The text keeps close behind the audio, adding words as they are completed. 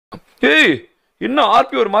Hey, என்ன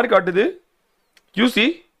RP ஒரு மாதிரி காட்டுது? QC?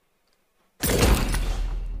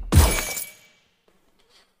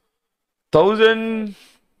 $1000.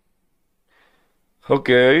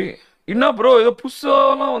 ஓகே. என்ன ப்ரோ ஏதோ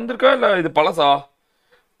புதுசாலாம் வந்திருக்கா இல்ல இது பழசா?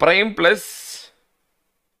 Prime plus.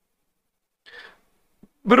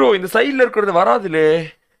 ப்ரோ இந்த சைடுல இருக்கிறது வராதுலே.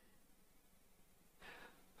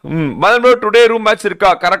 ப்ரோ டுடே ரூம் மேட்ச்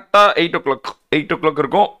இருக்கா? கரெக்டா 8 o'clock. 8 o'clock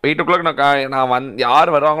இருக்கும். 8 o'clock நான்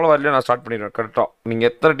யார் வருவாங்களோ வரலையோ நான் ஸ்டார்ட் பண்ணிடுவேன் கரெக்டா. நீங்க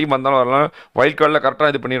எத்தனை டீம் வந்தாலும் வரலாம். வைல்ட் கார்டில் கரெக்டா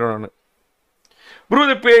இது பண்ணிடுவேன் நான். ப்ரோ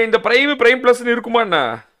இது இந்த பிரைம் பிளஸ்ன்னு இருக்குமா என்ன?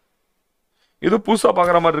 இது புதுசா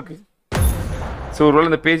பாக்குற மாதிரி இருக்கு. ஸோ ஒருவேளை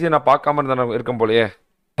இந்த பேஜை நான் பார்க்காம இருந்தா இருக்கேன் போலயே.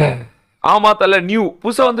 ஆமா தல நியூ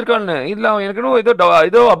புதுசா வந்திருக்கான்னு இல்ல எனக்கு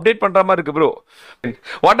ஏதோ அப்டேட் பண்ற மாதிரி இருக்கு bro.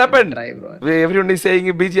 What happen? Everyone is saying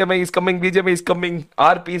BGMI is coming,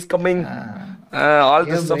 RP is coming. All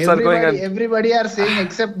this stuff are going on. Everybody are saying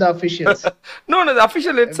except the officials. No, the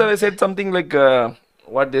official said something like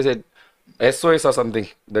what they said, SOS or something,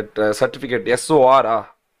 that certificate SOR.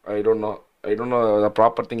 I don't know the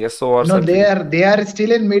proper thing. SOR. No, they are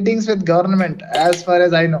still in meetings with government as far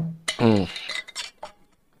as I know.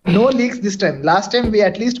 No leaks this time. Last time we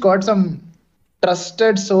at least got some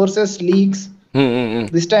trusted sources leaks.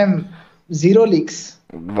 This time zero leaks.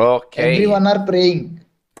 Okay. Everyone are praying.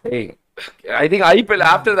 Hey, I think IPL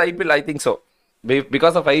after the IPL I think so.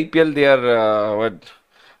 Because of IPL they are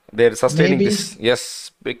they're sustaining Maybe. this. Yes,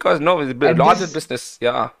 because it's larger business.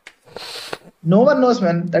 Yeah. No one knows,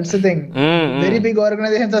 man. That's the thing. Very big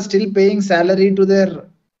organizations are still paying salary to their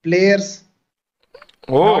players,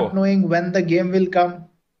 not knowing when the game will come.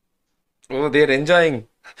 Oh, they're enjoying.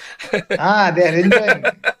 They're enjoying.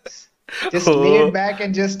 Just laid back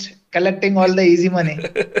and just collecting all the easy money.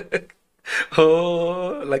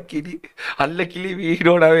 Oh, unluckily we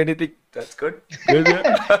don't have anything. That's good.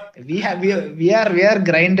 We are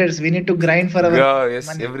grinders. We need to grind for our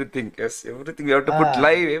money. Everything. Yes, everything. We have to put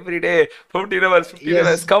live every day. 15 hours, 15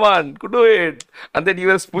 hours. Come on, could do it. And then you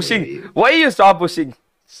were pushing. Why you stop pushing?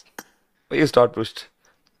 Why you start pushed?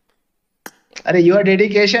 Your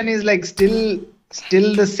dedication is like still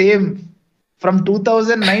the same. From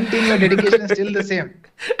 2019, your dedication is still the same.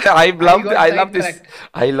 I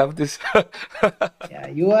love this. Yeah,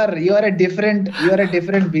 you are a different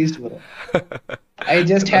beast, bro. I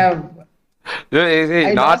just have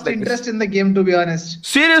I lost interest in the game, to be honest.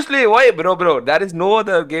 Seriously, why, bro? There is no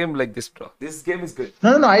other game like this, bro. This game is good.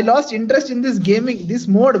 No. I lost interest in this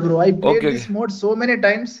mode, bro. I played this mode so many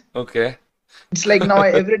times. Okay. It's like now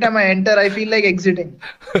every time I enter, I feel like exiting.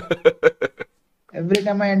 Every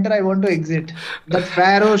time I enter, I want to exit. That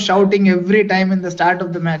Pharaoh shouting every time in the start of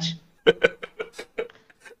the match.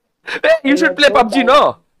 Hey, you should play PUBG, no?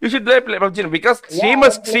 You should play PUBG, no? Because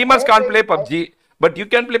streamers can't play PUBG, but you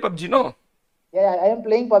can play PUBG, no? Yeah, I am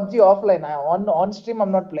playing PUBG offline. On stream,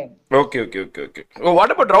 I'm not playing. Okay. Oh,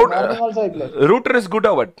 what about router? Also I play. Router is good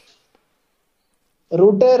or what?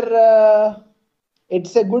 Router,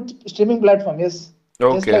 it's a good streaming platform, yes.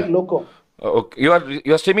 Okay. Just like Loco. Okay. You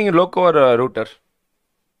are streaming in Loco or router?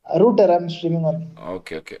 Router I'm streaming on.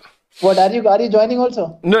 Okay. What are you joining also?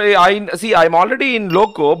 No, I'm already in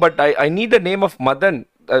Loco, but I need the name of Madan.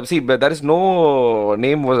 But there is no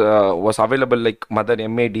name was available like Madan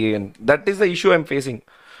MADN. That is the issue I'm facing.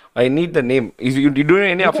 I need the name. Is you do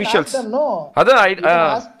any officials? Ask them, no.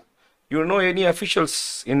 You know any officials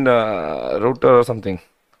in router or something?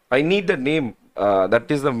 I need the name. That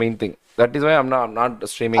is the main thing. That is why I'm not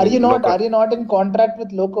streaming. Are you not in contract with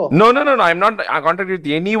Loco? No. I'm not in contract with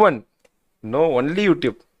anyone. No, only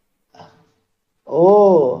YouTube.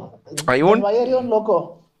 Oh. Why are you on Loco?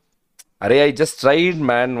 I just tried,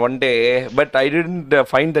 man, one day, but I didn't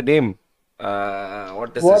find the name.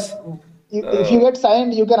 What is this? If you get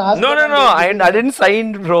signed, you can ask. No. I didn't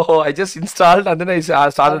sign, bro. I just installed and then I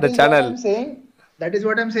started the channel. That is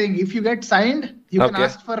what I'm saying. If you get signed, you can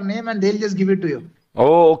ask for a name and they'll just give it to you.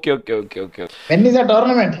 Oh, okay. When is the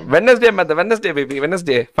tournament? Wednesday, baby.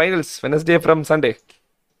 Wednesday. Finals. Wednesday from Sunday.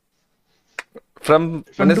 From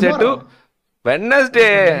Wednesday tomorrow? to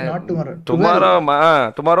Wednesday. Not tomorrow.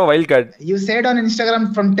 Tomorrow wild card. You said on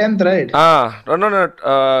Instagram from 10th, right?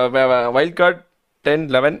 No. Wild card 10,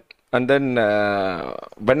 11 and then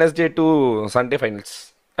Wednesday to Sunday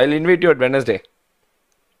finals. I'll invite you at Wednesday.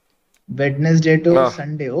 Wednesday to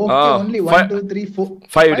Sunday. Okay, only 1, 2, 3, 4.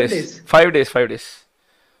 5 days. 5 days.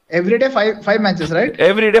 Every day 5 matches, right?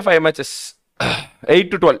 Every day 5 matches.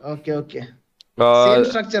 8 to 12. Okay. Same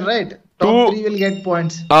structure, right? Top 3 will get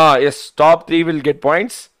points. Yes. Top 3 will get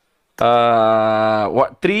points. 3,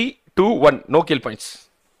 2, 1. No kill points.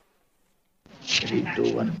 3,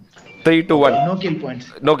 2, 1. 3-1. No kill points.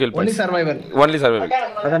 No kill Only points. survival. Only survival.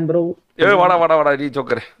 అదన్ bro వాడా రీ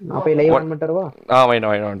చోకరే ఆపై live అనమంటారా వైనా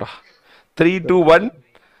 3-2-1.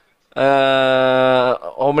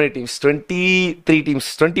 How many teams? 23 teams,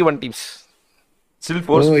 21 teams. Still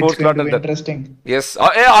four Oh, it's going slot to in be that. interesting. Yes.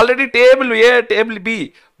 Already table A, table B.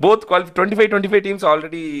 Both 25 teams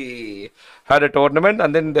already had a tournament,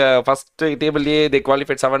 and then the first table A they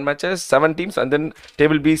qualified 7 matches, 7 teams, and then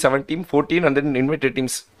table B 7 team, 14, and then invited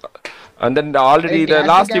teams, and then already the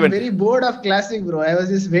Classic, last I'm event. very bored of Classic, bro. I was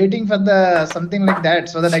just waiting for the something like that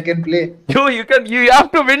so that I can play. You have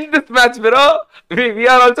to win this match, bro. We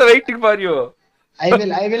are also waiting for you. I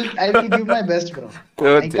will give my best, bro.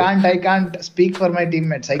 I can't speak for my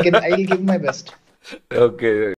teammates. I will give my best. Okay.